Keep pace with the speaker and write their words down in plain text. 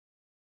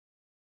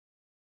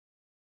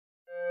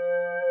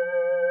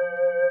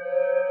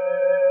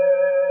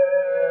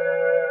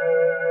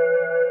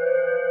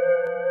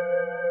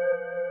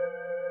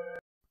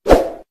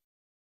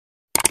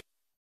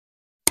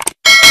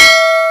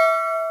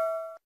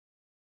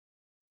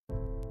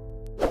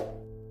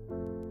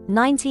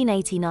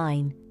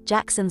1989,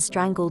 Jackson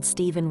strangled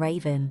Stephen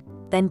Raven,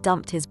 then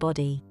dumped his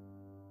body.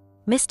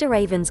 Mr.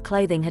 Raven's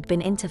clothing had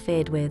been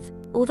interfered with.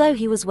 Although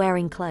he was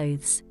wearing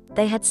clothes,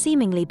 they had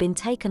seemingly been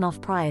taken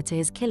off prior to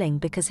his killing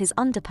because his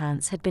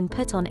underpants had been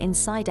put on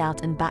inside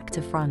out and back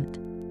to front.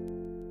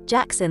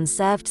 Jackson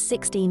served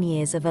 16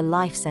 years of a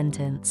life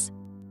sentence.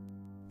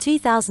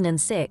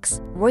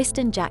 2006,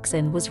 Royson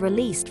Jackson was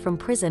released from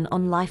prison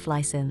on life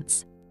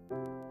license.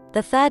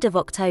 The 3rd of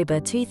October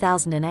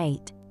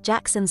 2008,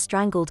 Jackson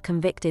strangled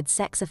convicted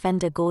sex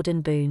offender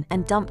Gordon Boone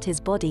and dumped his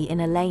body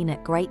in a lane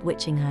at Great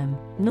Witchingham,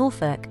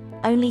 Norfolk,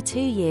 only 2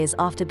 years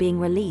after being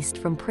released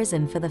from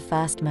prison for the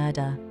first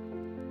murder.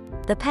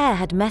 The pair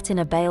had met in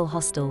a bail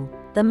hostel.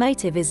 The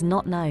motive is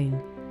not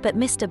known, but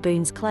Mr.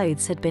 Boone's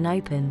clothes had been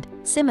opened,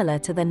 similar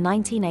to the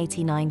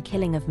 1989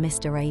 killing of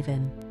Mr.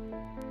 Raven.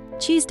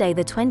 Tuesday,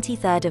 the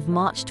 23rd of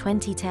March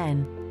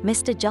 2010,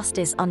 Mr.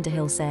 Justice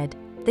Underhill said,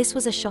 "This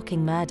was a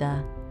shocking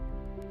murder.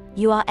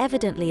 You are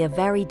evidently a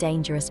very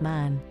dangerous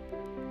man.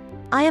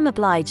 I am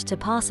obliged to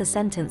pass a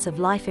sentence of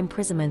life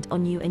imprisonment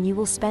on you and you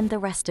will spend the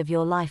rest of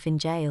your life in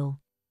jail.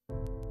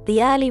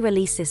 The early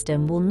release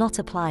system will not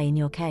apply in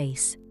your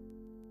case."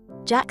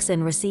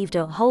 Jackson received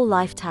a whole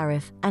life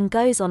tariff and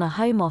goes on a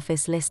Home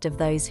Office list of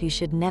those who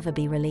should never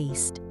be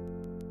released.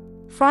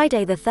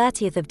 Friday, the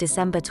 30th of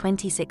December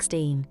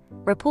 2016,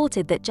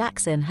 reported that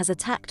Jackson has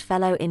attacked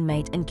fellow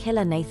inmate and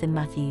killer Nathan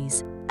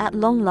Matthews at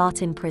Long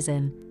Lartin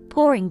Prison,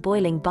 pouring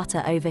boiling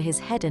butter over his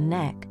head and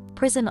neck.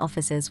 Prison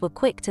officers were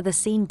quick to the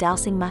scene,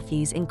 dousing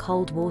Matthews in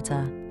cold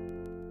water.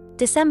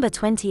 December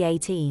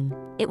 2018,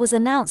 it was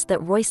announced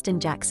that Royson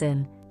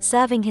Jackson,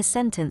 serving his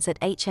sentence at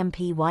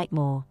HMP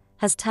Whitemoor,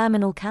 has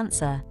terminal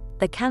cancer.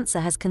 The cancer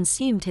has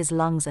consumed his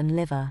lungs and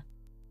liver.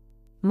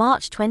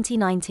 March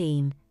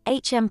 2019,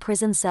 HM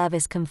Prison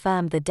Service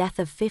confirmed the death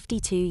of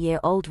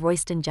 52-year-old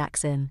Royson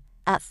Jackson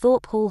at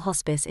Thorpe Hall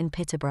Hospice in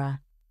Peterborough.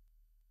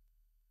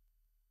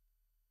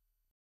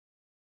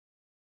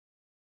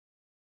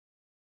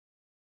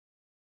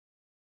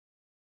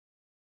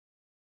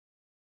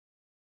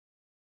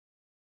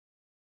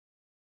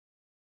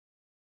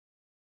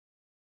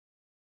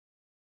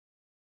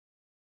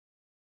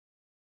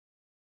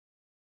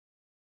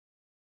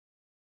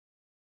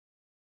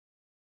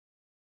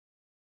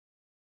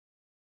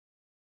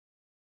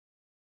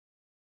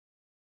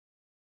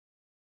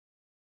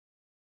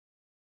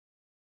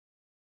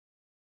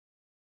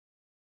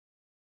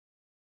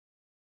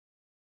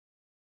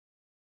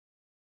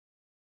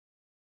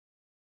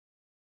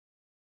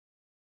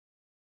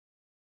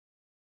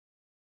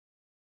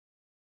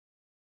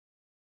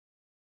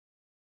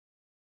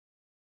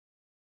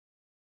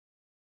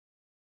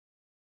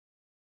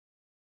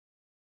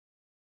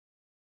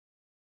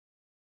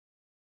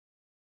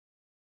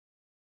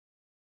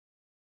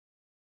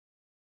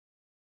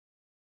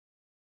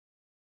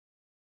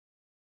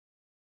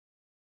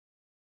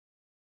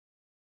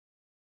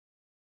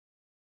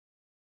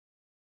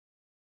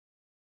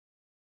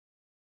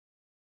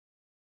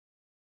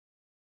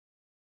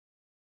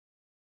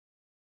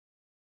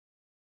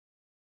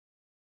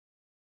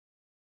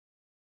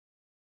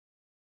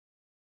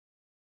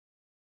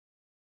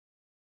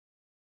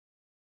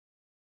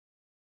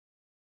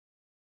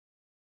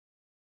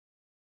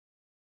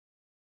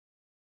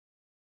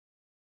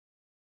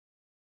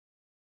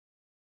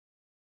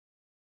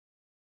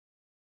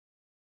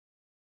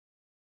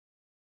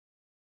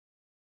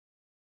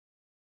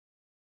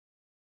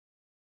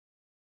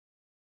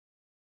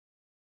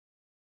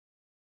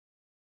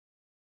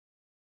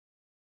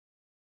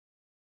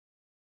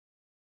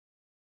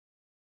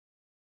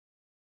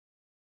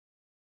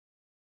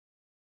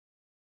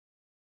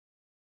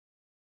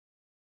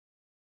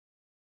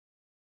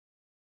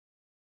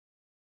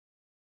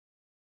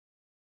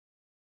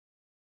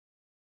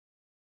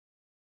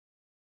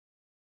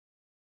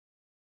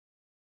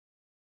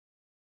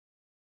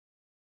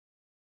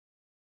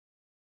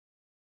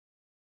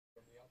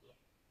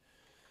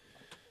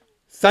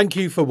 Thank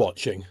you for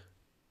watching.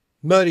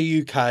 Murder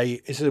UK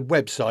is a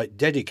website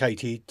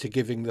dedicated to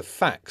giving the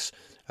facts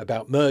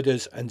about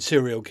murders and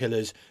serial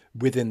killers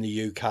within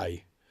the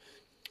UK.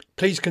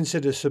 Please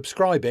consider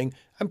subscribing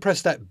and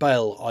press that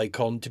bell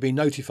icon to be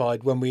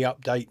notified when we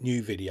update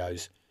new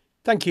videos.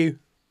 Thank you.